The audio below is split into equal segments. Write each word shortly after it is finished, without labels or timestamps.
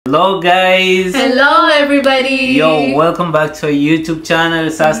Hello guys! Hello everybody! Yo, welcome back to our YouTube channel.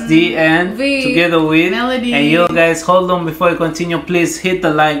 It's us D and together with Melody. And yo guys, hold on before we continue, please hit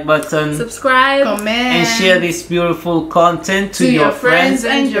the like button, subscribe, comment, and share this beautiful content to your friends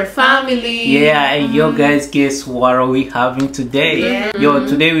and your family. Yeah, and yo guys, guess what are we having today? Yo,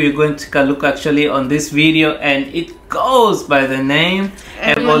 today we're going to take a look actually on this video, and it goes by the name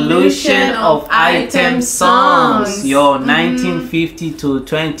Evolution of Item Songs. Yo, 1950 to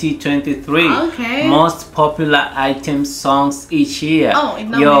 2023. Okay. Most popular item songs each year. Oh, it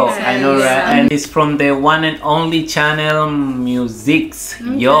yo, makes sense. I know, right? And it's from the one and only channel MUZIX.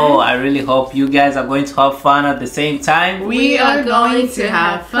 Okay. Yo, I really hope you guys are going to have fun at the same time. We are going to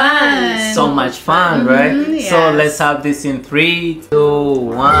have fun. So much fun, right? Yes. So let's have this in 3, 2,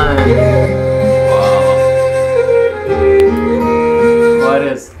 1. What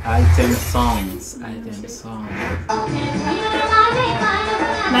is item songs? Item songs.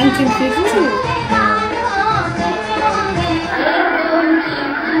 1952.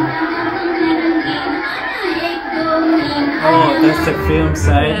 Oh, that's the film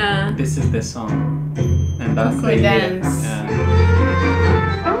side. Yeah. This is the song. And that's the dance. yeah.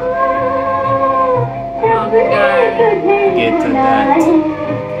 Oh my god. Get to that.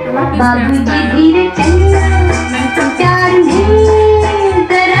 I love this hairstyle.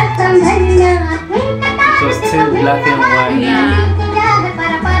 So still black and white. Yeah.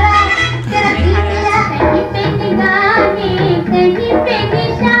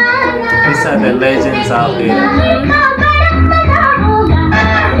 These are the legends out there.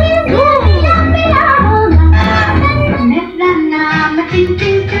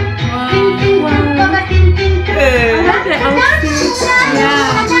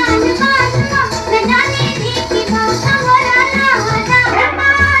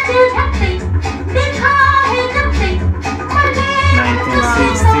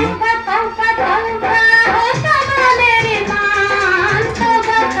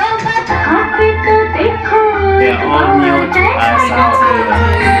 They're all new to us out there.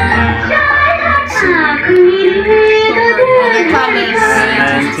 The colors.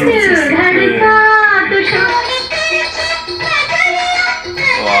 1963.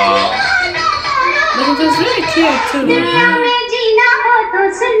 Wow. But it was really cute too.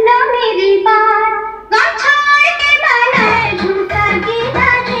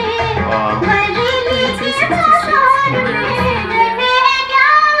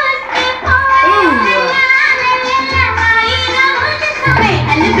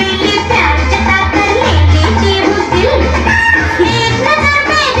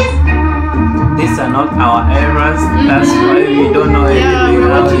 These are not our eras, that's why we don't know anything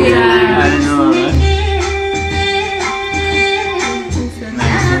about it. I know, right?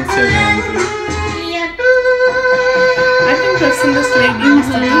 1970. I think I've seen this lady must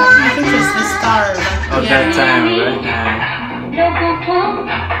have I think it's the star. Of that time, right?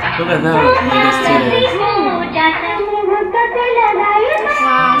 Look at that on the stairs.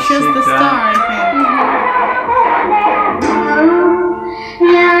 Wow, she's the star, I think.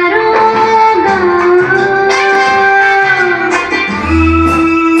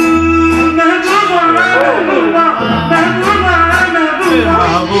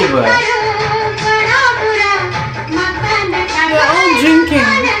 They're all drinking.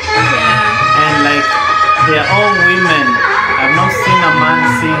 Yeah. And like, they're all women. I've not seen a man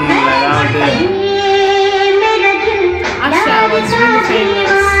singing like out there. Asha was really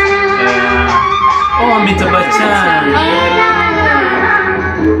famous. Oh, Amitabh Bachchan.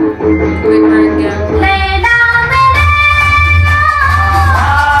 With her again.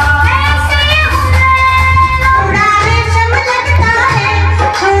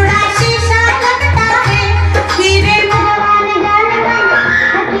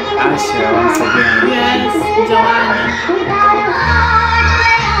 Asha once again. Yes, Joanna.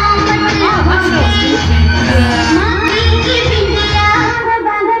 Oh, Asha was really famous.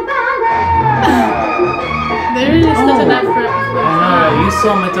 They really stood it up for I know, right? You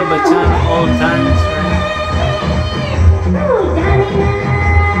saw Amitabh Bachchan all times, right?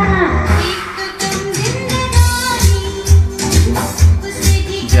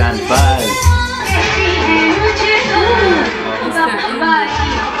 Jan Baz.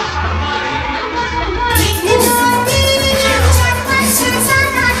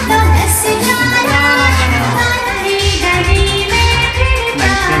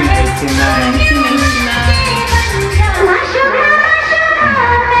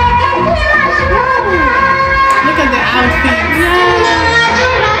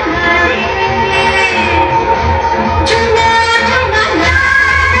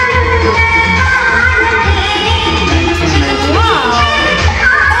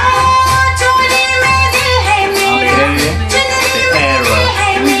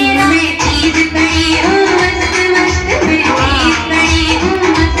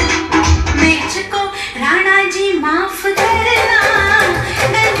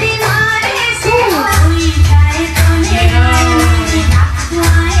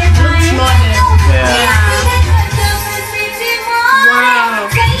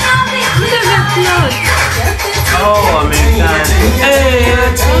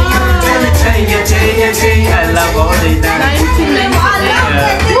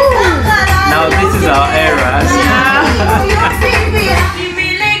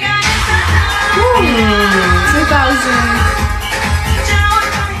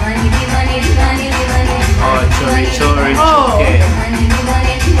 So rich. Oh.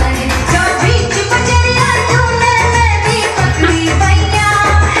 Okay.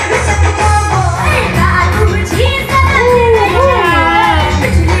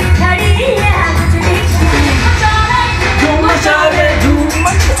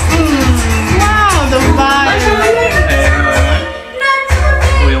 Wow, the vibe.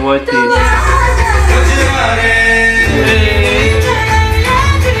 We watch this.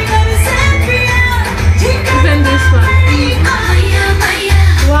 Even this one.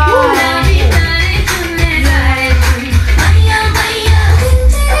 Wow.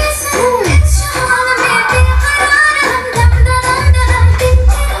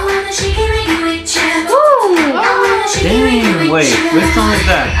 Dang, wait, which song is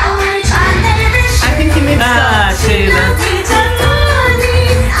that? I think he mixed Ah, up. Sheila.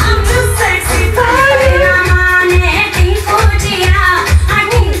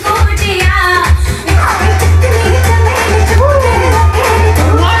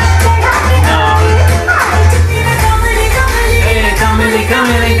 Hey, Kamili,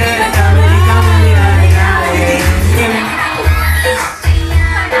 Kamili, Kamili, Kamili,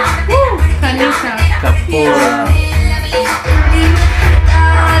 Kanisha. Kapura.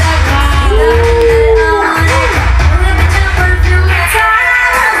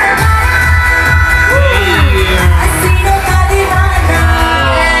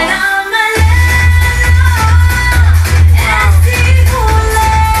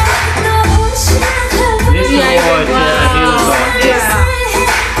 This is what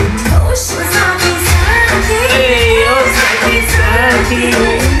Hey, Osaki,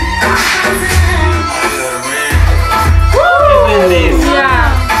 even this.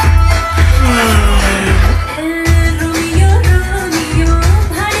 Yeah.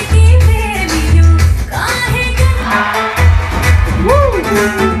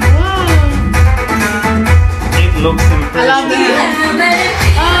 It looks impressive. I love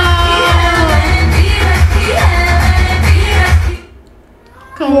that.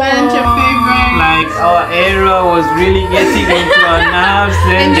 Comment your favorite. Like our era was really getting into our nerves,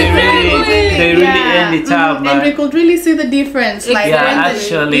 then they really end it up. And But we could really see the difference. Like yeah, when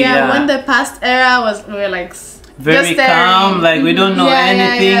actually, when the past era was, we were like very just staring. calm, like we don't know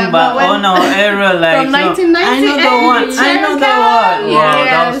anything, but when- on our era, like from I 1998, know the one, I know the one. Wow,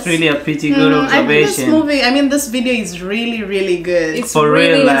 that was Yes. really a pretty good I think this observation. movie, I mean, this video is really good. It's For real,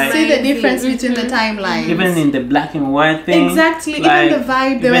 really like- See the amazing. difference between the timelines. Even in the black and white thing, Exactly, like, even the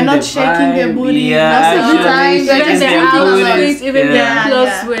vibe, they were even not the shaking their vibe, booty yeah, most of the actually, time. They're Even shaking just the their drinking a booty. lot. outfits, even Yeah. their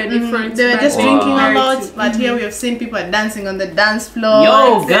clothes Yeah. were different. They were but just Wow. drinking a lot, compared but here we have seen people dancing on the dance floor.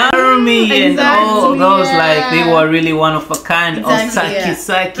 Yo, Garmy and all Exactly, those, like they yeah. were really one of a kind. Exactly, Or yeah.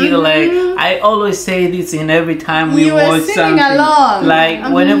 Saki, like I always say this in every time we You were watch singing something. along. Like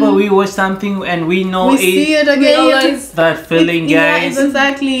whenever we watch something and we know we see it we again. always that feeling, Yeah, guys.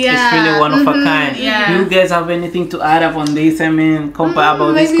 exactly. Yeah, It's really one of a kind. Yeah. Do you guys have anything to add up on this? I mean,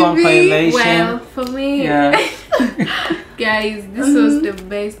 about this maybe. compilation. well for me. Yeah. Guys, this was the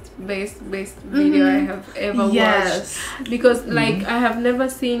best video I have ever Yes. watched, because like I have never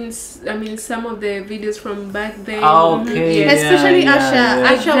seen some of the videos from back then. Okay. Yeah. Especially yeah, Asha. yeah.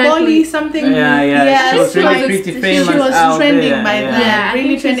 Asha Exactly. Wally something. Yeah, she was really like, pretty she famous. She was out trending there, by yeah. then. Yeah, I really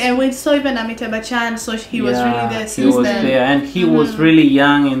think trending. And we saw even Amitabh Bachchan, so he was really there He since was then. there, and he was really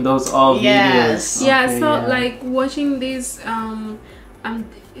young in those old Yes. videos. Yeah, Okay, so yeah. like watching this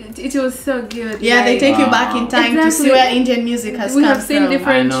it was so good. Yeah, they like, take you back in time to see Exactly. where Indian music has we come have seen from.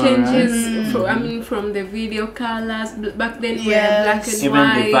 different I know, right? changes from the video colors. Back then we were black and Even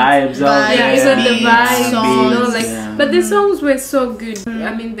white. the vibes out Vibes, there. Yeah, even the beats, vibes, songs. like, Yeah. but the songs were so good.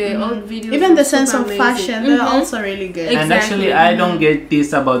 I mean, the old videos. Even were the sense super of amazing. fashion, they're also really good. And actually, Exactly. I don't get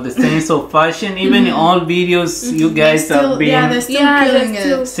this about the sense of fashion. Even in all videos, you guys have been they're still Yeah, killing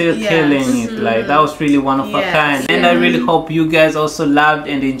they're it. still Yes. killing it. Like that was really one of a Yes. kind. And I really hope you guys also loved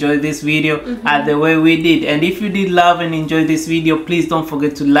and enjoyed this video the way we did. And if you did love and enjoy this video, please don't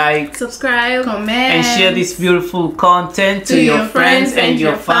forget to like, Subscribe. Comment and share this beautiful content to your friends and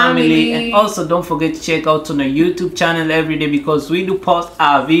your family. And also don't forget to check out on the YouTube channel every day, because we do post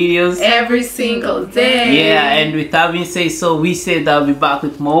our videos every single day. yeah. And with having said so, we said I'll be back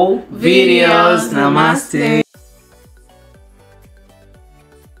with more videos. Namaste.